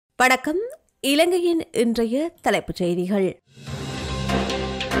வணக்கம். இலங்கையின் இன்றைய தலைப்புச் செய்திகள்.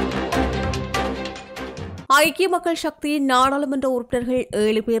 ஐக்கிய மக்கள் சக்தியின் நாடாளுமன்ற உறுப்பினர்கள்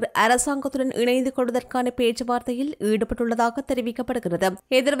 7 பேர் அரசாங்கத்துடன் இணைந்து கொள்வதற்கான பேச்சுவார்த்தையில் ஈடுபட்டுள்ளதாக தெரிவிக்கப்படுகிறது.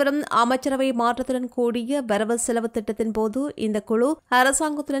 எதிர்வரும் அமைச்சரவை மாற்றத்துடன் கூடிய வரவு செலவு திட்டத்தின் போது இந்த குழு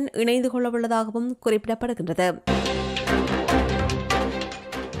அரசாங்கத்துடன் இணைந்து கொள்ளவுள்ளதாகவும் குறிப்பிடப்படுகின்றது.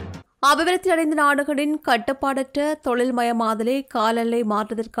 அபிவிருத்தி அடைந்த நாடுகளின் கட்டுப்பாடற்ற தொழில்மயமாதலே காலநிலை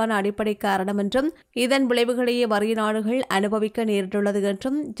மாற்றத்திற்கான அடிப்படை காரணம் என்றும் இதன் விளைவுகளையே வறிய நாடுகள் அனுபவிக்க நேரிட்டுள்ளது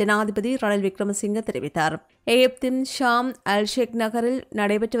என்றும் ஜனாதிபதி ரணில் விக்ரமசிங்க தெரிவித்தார். எகிப்தின் ஷாம் அல் ஷேக் நகரில்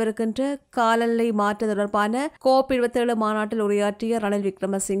நடைபெற்று வருகின்ற காலநிலை மாற்ற தொடர்பான COP27 மாநாட்டில் உரையாற்றிய ரணில்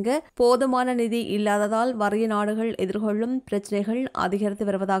விக்ரமசிங்க போதுமான நிதி இல்லாததால் வறிய நாடுகள் எதிர்கொள்ளும் பிரச்சினைகள் அதிகரித்து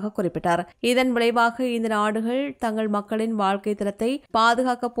வருவதாக குறிப்பிட்டார். இதன் விளைவாக இந்த நாடுகள் தங்கள் மக்களின் வாழ்க்கை தரத்தை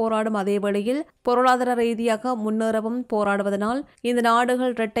பாதுகாக்க போராடும் அதே வேளையில் பொருளாதார ரீதியாக முன்னேறவும் போராடுவதனால் இந்த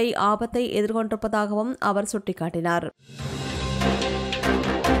நாடுகள் இரட்டை ஆபத்தை எதிர்கொண்டிருப்பதாகவும் அவர் சுட்டிக்காட்டினார்.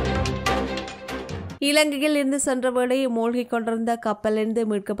 இலங்கையில் இருந்து சென்ற வேளை மூழ்கிக் கொண்டிருந்த கப்பலிலிருந்து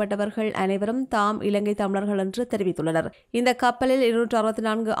மீட்கப்பட்டவர்கள் அனைவரும் தாம் இலங்கை தமிழர்கள் என்று தெரிவித்துள்ளனர். இந்த கப்பலில்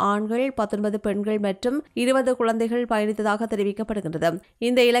 264 ஆண்கள், 19 பெண்கள் மற்றும் 20 குழந்தைகள் பயணித்ததாக தெரிவிக்கப்படுகின்றது.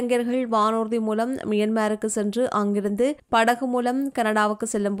 இந்த இளைஞர்கள் வானூர்தி மூலம் மியன்மாருக்கு சென்று அங்கிருந்து படகு மூலம் கனடாவுக்கு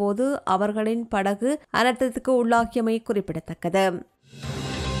செல்லும் போது அவர்களின் படகு அனர்த்தத்துக்கு உள்ளாகியமை குறிப்பிடத்தக்கது.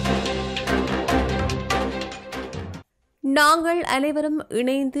 நாங்கள் அனைவரும்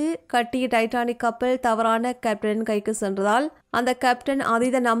இணைந்து கட்டிய டைட்டானிக் கப்பல் தவறான கேப்டனின் கைக்கு சென்றதால் அந்த கேப்டன்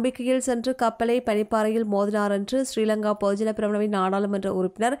அதீத நம்பிக்கையில் சென்று கப்பலை பனிப்பாறையில் மோதினார் என்று ஸ்ரீலங்கா பொதுஜன பிரமுனவின் நாடாளுமன்ற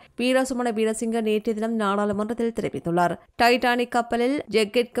உறுப்பினர் வீரசுமன வீரசிங்க நேற்றைய தினம் நாடாளுமன்றத்தில் தெரிவித்துள்ளார். டைட்டானிக் கப்பலில்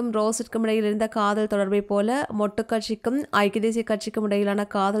ஜெக்கிற்கும் ரோஸிற்கும் இடையில் இருந்த காதல் தொடர்பை போல மொட்டு கட்சிக்கும் ஐக்கிய தேசிய கட்சிக்கும் இடையிலான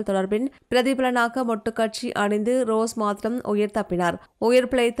காதல் தொடர்பின் பிரதிபலனாக மொட்டு கட்சி அணிந்து ரோஸ் மாத்திரம் உயிர் தப்பினார்.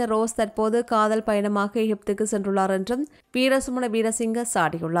 உயிர் பிழைத்த ரோஸ் தற்போது காதல் பயணமாக எகிப்துக்கு சென்றுள்ளார் என்றும் வீரசுமன வீரசிங்க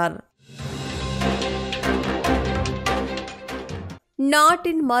சாடியுள்ளார்.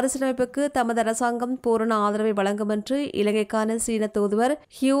 நாட்டின் மறுசீரமைப்புக்கு தமது அரசாங்கம் பூரண ஆதரவை வழங்கும் என்று இலங்கைக்கான சீன தூதுவர்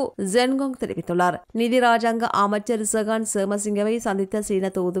ஹியூ ஜென்கோங் தெரிவித்துள்ளார். நிதி ராஜாங்க அமைச்சர் சகான் சேமசிங்கவை சந்தித்த சீன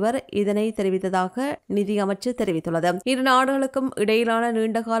தூதுவர் இதனை தெரிவித்ததாக நிதி அமைச்சு தெரிவித்துள்ளது. இரு நாடுகளுக்கும் இடையிலான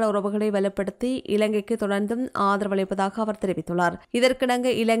நீண்டகால உறவுகளை வலுப்படுத்தி இலங்கைக்கு தொடர்ந்தும் ஆதரவளிப்பதாக அவர் தெரிவித்துள்ளார். இதற்கிணங்க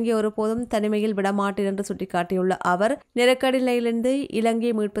இலங்கை ஒருபோதும் தனிமையில் விடமாட்டேன் என்று சுட்டிக்காட்டியுள்ள அவர் நெருக்கடி நிலையிலிருந்து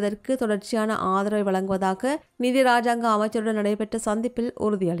இலங்கையை மீட்பதற்கு தொடர்ச்சியான ஆதரவை வழங்குவதாக நிதி ராஜாங்க அமைச்சருடன் நடைபெற்ற சந்திப்பில்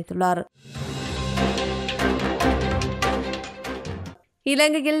உறுதியளித்துள்ளார்.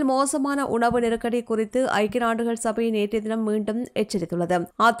 இலங்கையில் மோசமான உணவு நெருக்கடி குறித்து ஐக்கிய நாடுகள் சபை நேற்றைய தினம் மீண்டும் எச்சரித்துள்ளது.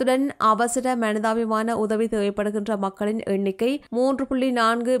 அத்துடன் அவசர மனிதாபிமான உதவி தேவைப்படுகின்ற மக்களின் எண்ணிக்கை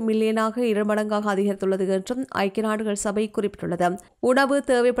 3.4 மில்லியனாக 2 மடங்காக அதிகரித்துள்ளது என்றும் ஐக்கிய நாடுகள் சபை குறிப்பிட்டுள்ளது. உணவு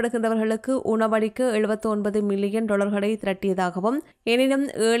தேவைப்படுகின்றவர்களுக்கு உணவளிக்க $79 மில்லியன் திரட்டியதாகவும் எனினும்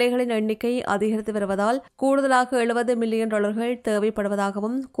ஏழைகளின் எண்ணிக்கை அதிகரித்து வருவதால் கூடுதலாக $70 மில்லியன்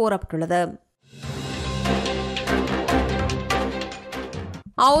தேவைப்படுவதாகவும் கூறப்பட்டுள்ளது.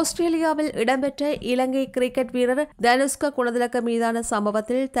 ஆஸ்திரேலியாவில் இடம்பெற்ற இலங்கை கிரிக்கெட் வீரர் தனுஷ்க குணதிலக்க மீதான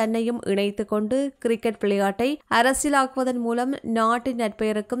சம்பவத்தில் தன்னையும் இணைத்துக் கொண்டு கிரிக்கெட் விளையாட்டை அரசியலாக்குவதன் மூலம் நாட்டின்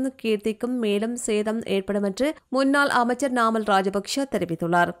நற்பெயருக்கும் கீர்த்திக்கும் மேலும் சேதம் ஏற்படும் என்று முன்னாள் அமைச்சர் நாமல் ராஜபக்ஷ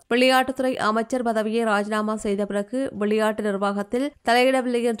தெரிவித்துள்ளார். விளையாட்டுத்துறை அமைச்சர் பதவியை ராஜினாமா செய்த பிறகு விளையாட்டு நிர்வாகத்தில்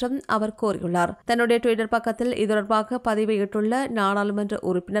தலையிடவில்லை என்றும் அவர் கூறியுள்ளார். தன்னுடைய ட்விட்டர் பக்கத்தில் இது தொடர்பாக பதிவிட்டுள்ள நாடாளுமன்ற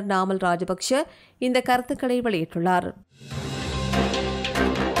உறுப்பினர் நாமல் ராஜபக்ஷ இந்த கருத்துக்களை வெளியிட்டுள்ளார்.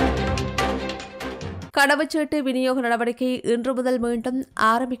 கடவுச்சீட்டு விநியோக நடவடிக்கை இன்று முதல் மீண்டும்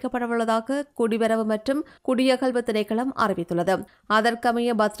ஆரம்பிக்கப்படவுள்ளதாக குடிவரவு மற்றும் குடியகல்வு திணைக்களம் அறிவித்துள்ளது.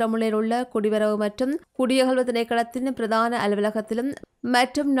 அதற்கமைய பத்ரமுல்லில் உள்ள குடிவரவு மற்றும் குடியகல்வு திணைக்களத்தின் பிரதான அலுவலகத்திலும்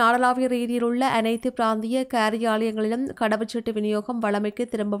மற்றும் நாடளாவிய ரீதியில் உள்ள அனைத்து பிராந்திய காரியாலயங்களிலும் கடவுச்சீட்டு விநியோகம் வழமைக்கு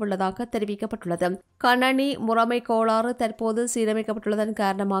திரும்பவுள்ளதாக தெரிவிக்கப்பட்டுள்ளது. கணனி முறைமை கோளாறு தற்போது சீரமைக்கப்பட்டுள்ளதன்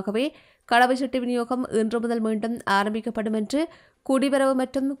காரணமாகவே கடவுச்சீட்டு விநியோகம் இன்று முதல் மீண்டும் ஆரம்பிக்கப்படும் என்று குடிவரவு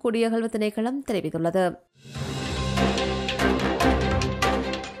மற்றும் குடியகல்வு திணைக்களம் தெரிவித்துள்ளது.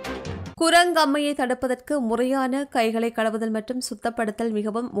 குரங்கம்மையை தடுப்பதற்கு முறையான கைகளை கழுவுதல் மற்றும் சுத்தப்படுத்தல்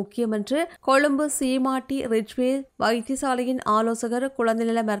மிகவும் முக்கியம் என்று கொழும்பு சீமாட்டி ரிட்ஜ்வே வைத்தியசாலையின் ஆலோசகர்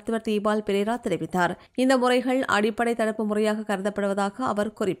குழந்தைநல மருத்துவர் தீபால் பெரேரா தெரிவித்தார். இந்த முறைகள் அடிப்படை தடுப்பு முறையாக கருதப்படுவதாக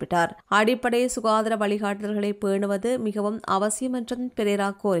அவர் குறிப்பிட்டார். அடிப்படை சுகாதார வழிகாட்டுதல்களை பேணுவது மிகவும் அவசியம் என்றும்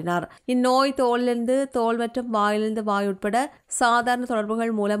பெரேரா கூறினார். இந்நோய் தோலிலிருந்து தோல் மற்றும் வாயிலிருந்து வாய் உட்பட சாதாரண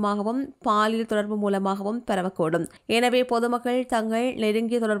தொடர்புகள் மூலமாகவும் பாலியல் தொடர்பு மூலமாகவும் பரவக்கூடும். எனவே பொதுமக்கள் தங்கள்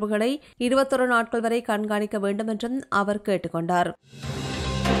நெருங்கிய தொடர்புகளை 21 நாட்கள் வரை கண்காணிக்க வேண்டும் என்றும் அவர் கேட்டுக்கொண்டார்.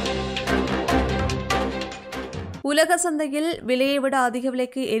 உலக சந்தையில் விலையை விட அதிக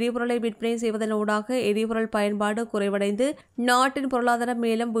விலைக்கு எரிபொருளை விற்பனை செய்வதனூடாக எரிபொருள் பயன்பாடு குறைவடைந்து நாட்டின் பொருளாதாரம்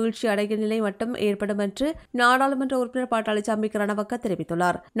மேலும் வீழ்ச்சி அடையும் நிலை மட்டும் ஏற்படும் என்று நாடாளுமன்ற உறுப்பினர் பாட்டாளி சம்பிக்க ரணவக்க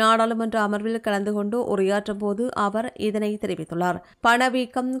தெரிவித்துள்ளார். நாடாளுமன்ற அமர்வில் கலந்து கொண்டு உரையாற்றும் போது அவர் இதனை தெரிவித்துள்ளார்.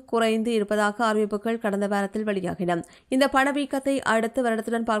 பணவீக்கம் குறைந்து இருப்பதாக அறிவிப்புகள் கடந்த வாரத்தில் வெளியாகின. இந்த பணவீக்கத்தை அடுத்த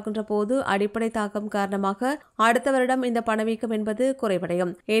வருடத்துடன் பார்க்கின்ற போது அடிப்படை தாக்கம் காரணமாக அடுத்த வருடம் இந்த பணவீக்கம் என்பது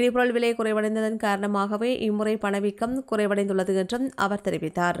குறைவடையும். எரிபொருள் விலை குறைவடைந்ததன் காரணமாகவே இம்முறை பணவீக்கம் குறைவடைந்துள்ளது என்றும் அவர்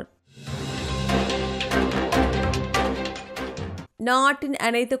தெரிவித்தார். நாட்டின்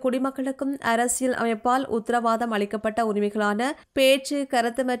அனைத்து குடிமக்களுக்கும் அரசியல் அமைப்பால் உத்தரவாதம் அளிக்கப்பட்ட உரிமைகளான பேச்சு,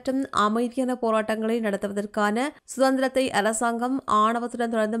 கருத்து மற்றும் அமைதியான போராட்டங்களை நடத்துவதற்கான சுதந்திரத்தை அரசாங்கம்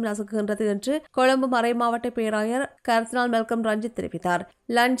ஆணவத்துடன் தொடர்ந்து நசுக்குகின்றது என்று கொழும்பு மறைமாவட்ட பேராயர் கர்தினால் மெல்கம் ரஞ்சித் தெரிவித்தார்.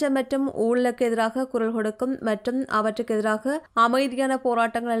 லஞ்சம் மற்றும் ஊழலுக்கு எதிராக குரல் கொடுக்கும் மற்றும் அவற்றுக்கு எதிராக அமைதியான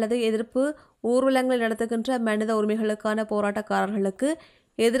போராட்டங்கள் அல்லது எதிர்ப்பு ஊர்வலங்களை நடத்துகின்ற மனித உரிமைகளுக்கான போராட்டக்காரர்களுக்கு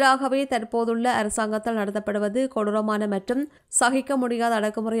எதிராகவே தற்போதுள்ள அரசாங்கத்தால் நடத்தப்படுவது கொடூரமான மற்றும் சகிக்க முடியாத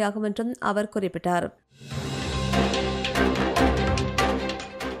அடக்குமுறையாகும் என்றும் அவர் குறிப்பிட்டார்.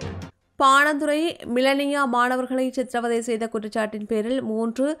 பாணந்துறை மிலனியா மாணவர்களை சித்திரவதை செய்த குற்றச்சாட்டின் பேரில்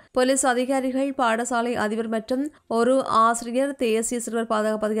 3 போலீஸ் அதிகாரிகள், பாடசாலை அதிபர் மற்றும் ஒரு ஆசிரியர் தேசிய சிறுவர்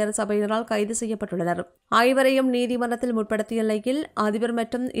பாதுகாப்பு அதிகார சபையினரால் கைது செய்யப்பட்டுள்ளனர். 5வரையும் நீதிமன்றத்தில் முற்படுத்திய நிலையில் அதிபர்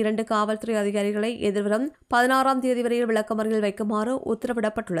மற்றும் 2 காவல்துறை அதிகாரிகளை எதிர்வரும் 16ஆம் தேதி வரையில் விளக்கமறியலில் வைக்குமாறு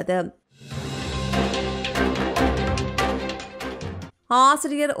உத்தரவிடப்பட்டுள்ளது.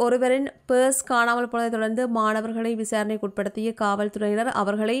 ஆசிரியர் ஒருவரின் பர்ஸ் காணாமல் போனதை தொடர்ந்து மாணவர்களை விசாரணைக்கு உட்படுத்திய காவல்துறையினர்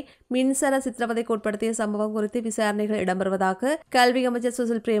அவர்களை மின்சார சித்திரவதைக்கு உட்படுத்திய சம்பவம் குறித்து விசாரணைகள் இடம்பெறுவதாக கல்வி அமைச்சர்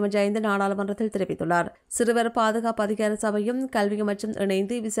சுசில் பிரேமஜயந்த நாடாளுமன்றத்தில் தெரிவித்துள்ளார். சிறுவர் பாதுகாப்பு அதிகார சபையும் கல்வி அமைச்சும்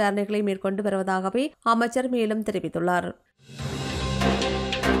இணைந்து விசாரணைகளை மேற்கொண்டு வருவதாகவே அமைச்சர் மேலும் தெரிவித்துள்ளார்.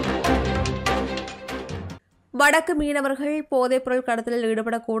 வடக்கு மீனவர்கள் போதைப்பொருள் கடத்தலில்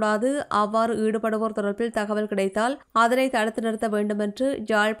ஈடுபடக்கூடாது. அவ்வாறு ஈடுபடுவோர் தொடர்பில் தகவல் கிடைத்தால் அதனை தடுத்து நிறுத்த வேண்டும் என்று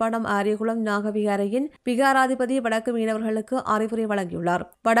யாழ்ப்பாணம் ஆரியகுளம் நாகவிகாரையின் விகாராதிபதி வடக்கு மீனவர்களுக்கு அறிவுரை வழங்கியுள்ளார்.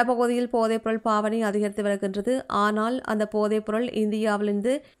 வடபகுதியில் போதைப்பொருள் பாவனை அதிகரித்து வருகின்றது. ஆனால் அந்த போதைப்பொருள்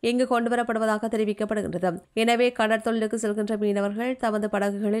இந்தியாவிலிருந்து இங்கு கொண்டுவரப்படுவதாக தெரிவிக்கப்படுகின்றது. எனவே கடற்தொழிலுக்கு செல்கின்ற மீனவர்கள் தமது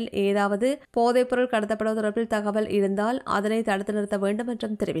படகுகளில் ஏதாவது போதைப்பொருள் கடத்தப்படுவது தொடர்பில் தகவல் இருந்தால் அதனை தடுத்து நிறுத்த வேண்டும்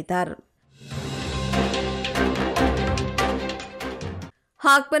என்றும் தெரிவித்தார்.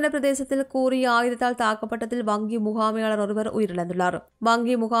 ஹாக்பென பிரதேசத்தில் கூறிய ஆயுதத்தால் தாக்கப்பட்டதில் வங்கி முகாமையாளர் ஒருவர் உயிரிழந்துள்ளார்.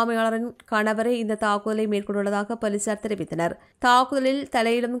 வங்கி முகாமையாளரின் கணவரை இந்த தாக்குதலை மேற்கொண்டுள்ளதாக போலீசார் தெரிவித்தனர். தாக்குதலில்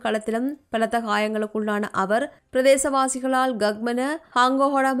தலையிலும் களத்திலும் பலத்த காயங்களுக்குள்ளான அவர் பிரதேசவாசிகளால் கக்மென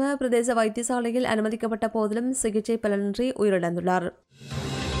ஹங்கோஹடம பிரதேச வைத்தியசாலையில் அனுமதிக்கப்பட்ட போதிலும் சிகிச்சை பலனின்றி உயிரிழந்துள்ளார்.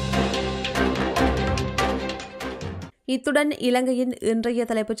 இத்துடன் இலங்கையின் இன்றைய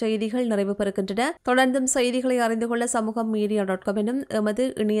தலைப்புச் செய்திகள் நிறைவு பெறுகின்றன. தொடர்ந்தும் செய்திகளை அறிந்து கொள்ள சமூகம் மீடியா.com எனும் எமது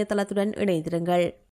இணையதளத்துடன் இணைந்திருங்கள்.